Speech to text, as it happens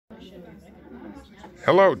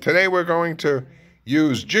Hello, today we're going to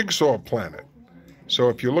use Jigsaw Planet. So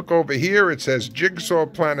if you look over here, it says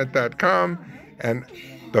jigsawplanet.com, and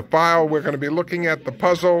the file we're going to be looking at, the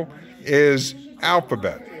puzzle, is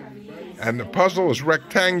alphabet. And the puzzle is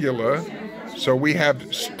rectangular, so we have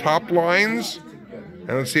top lines,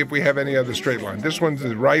 and let's see if we have any other straight line. This one's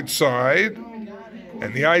the right side,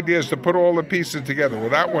 and the idea is to put all the pieces together. Well,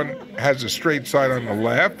 that one has a straight side on the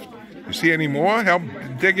left. You see any more? Help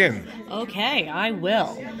dig in. Okay, I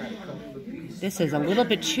will. This is a little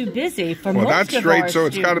bit too busy for well, most of our that's straight, so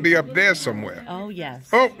it's students. got to be up there somewhere. Oh, yes.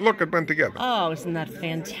 Oh, look, it went together. Oh, isn't that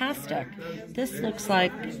fantastic? This looks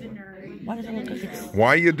like... Why does it look like it's... Why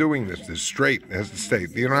are you doing this? It's straight. It has to stay.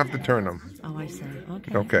 You don't have to turn them. Oh, I see.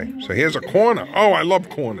 Okay. Okay, so here's a corner. Oh, I love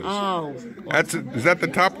corners. Oh. Is that the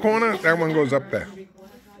top corner? That one goes up there.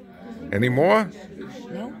 Any more?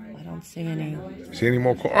 No, I don't see any. See any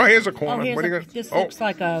more? Oh, here's a corner. Oh, what are you gonna? This looks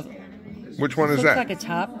like a... Which one is looks that? like a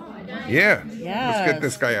top. Yeah. Yes. Let's get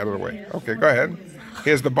this guy out of the way. Okay, go ahead.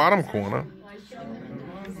 Here's the bottom corner.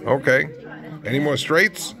 Okay. Any more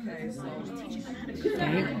straights?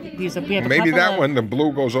 Okay. We have Maybe that one, the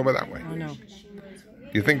blue goes over that way. Oh, no.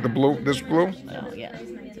 You think this blue? Oh, yeah,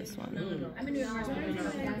 this one.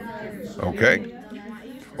 Okay.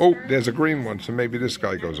 Oh, there's a green one, so maybe this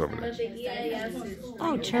guy goes over there.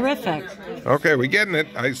 Oh, terrific. Okay, we're getting it.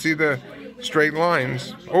 I see the straight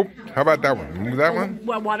lines. Oh, how about that one? Move that one?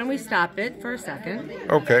 Well, why don't we stop it for a second?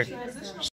 Okay.